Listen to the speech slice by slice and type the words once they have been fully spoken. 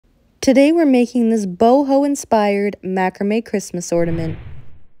Today we're making this boho inspired macrame Christmas ornament.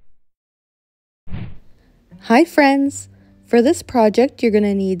 Hi friends! For this project you're going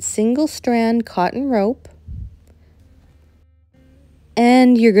to need single strand cotton rope,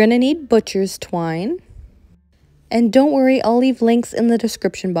 and you're going to need butcher's twine, and don't worry, I'll leave links in the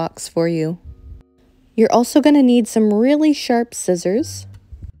description box for you. You're also going to need some really sharp scissors,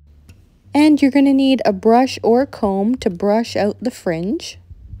 and you're going to need a brush or comb to brush out the fringe,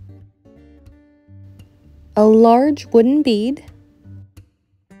 a large wooden bead,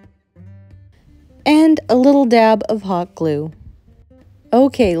 and a little dab of hot glue.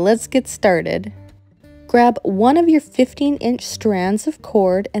 Okay, let's get started. Grab one of your 15-inch strands of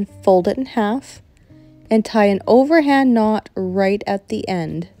cord and fold it in half, and tie an overhand knot right at the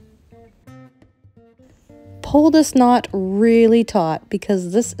end. Pull this knot really taut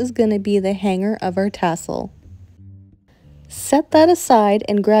because this is going to be the hanger of our tassel. Set that aside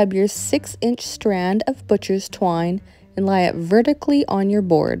and grab your 6-inch strand of butcher's twine and lie it vertically on your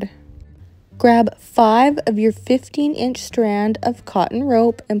board. Grab 5 of your 15-inch strand of cotton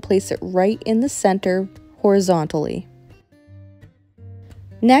rope and place it right in the center horizontally.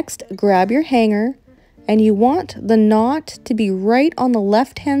 Next, grab your hanger, and you want the knot to be right on the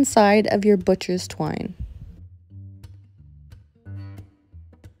left-hand side of your butcher's twine.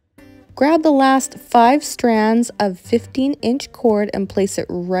 Grab the last 5 strands of 15-inch cord and place it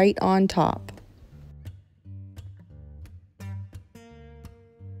right on top.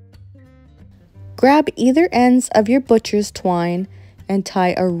 Grab either ends of your butcher's twine and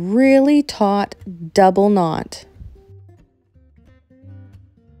tie a really taut double knot.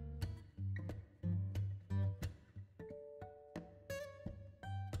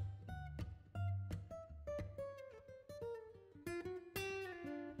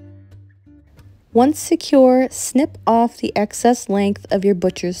 Once secure, snip off the excess length of your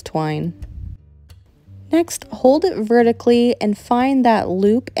butcher's twine. Next, hold it vertically and find that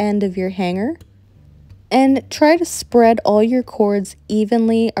loop end of your hanger, and try to spread all your cords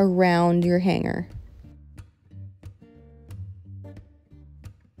evenly around your hanger.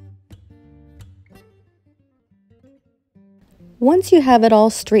 Once you have it all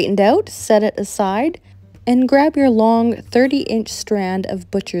straightened out, set it aside and grab your long 30-inch strand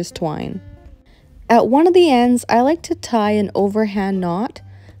of butcher's twine. At one of the ends, I like to tie an overhand knot.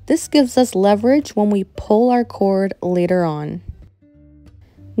 This gives us leverage when we pull our cord later on.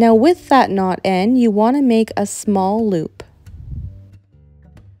 Now with that knot end, you want to make a small loop.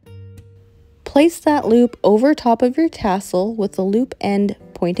 Place that loop over top of your tassel with the loop end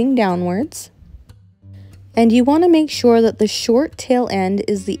pointing downwards. And you want to make sure that the short tail end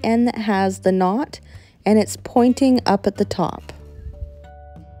is the end that has the knot and it's pointing up at the top.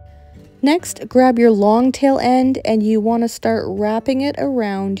 Next, grab your long tail end and you want to start wrapping it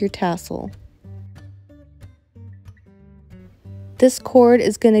around your tassel. This cord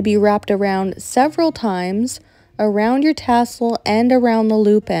is going to be wrapped around several times around your tassel and around the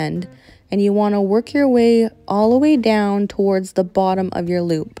loop end, and you want to work your way all the way down towards the bottom of your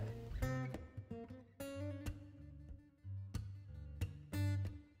loop.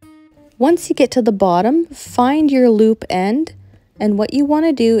 Once you get to the bottom, find your loop end. And what you want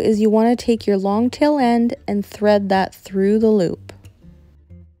to do is you want to take your long tail end and thread that through the loop.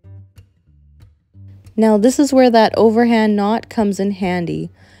 Now this is where that overhand knot comes in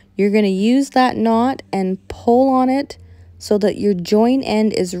handy. You're going to use that knot and pull on it so that your join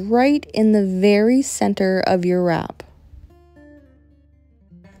end is right in the very center of your wrap.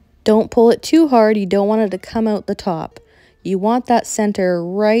 Don't pull it too hard, you don't want it to come out the top. You want that center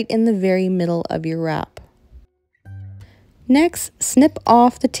right in the very middle of your wrap. Next, snip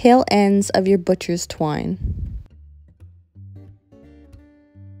off the tail ends of your butcher's twine.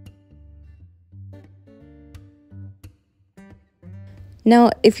 Now,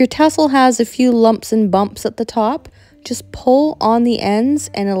 if your tassel has a few lumps and bumps at the top, just pull on the ends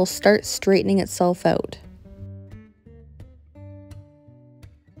and it'll start straightening itself out.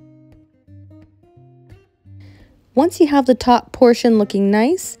 Once you have the top portion looking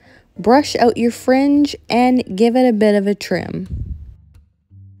nice, brush out your fringe and give it a bit of a trim.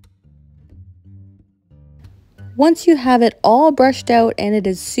 Once you have it all brushed out and it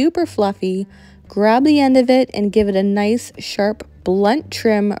is super fluffy, grab the end of it and give it a nice sharp blunt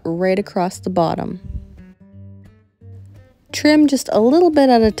trim right across the bottom. Trim just a little bit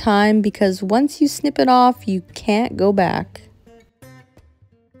at a time because once you snip it off, you can't go back.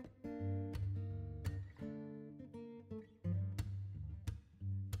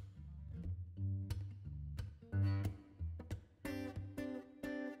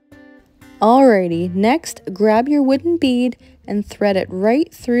 Alrighty, next grab your wooden bead and thread it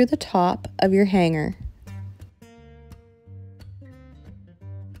right through the top of your hanger.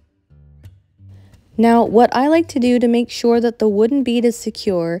 Now, what I like to do to make sure that the wooden bead is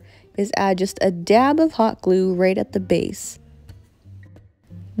secure is add just a dab of hot glue right at the base.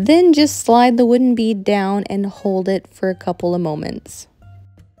 Then just slide the wooden bead down and hold it for a couple of moments.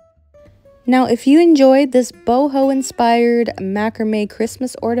 Now, if you enjoyed this boho-inspired macrame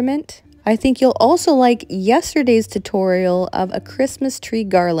Christmas ornament, I think you'll also like yesterday's tutorial of a Christmas tree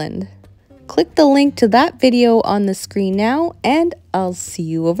garland. Click the link to that video on the screen now, and I'll see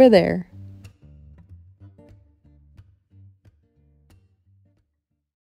you over there.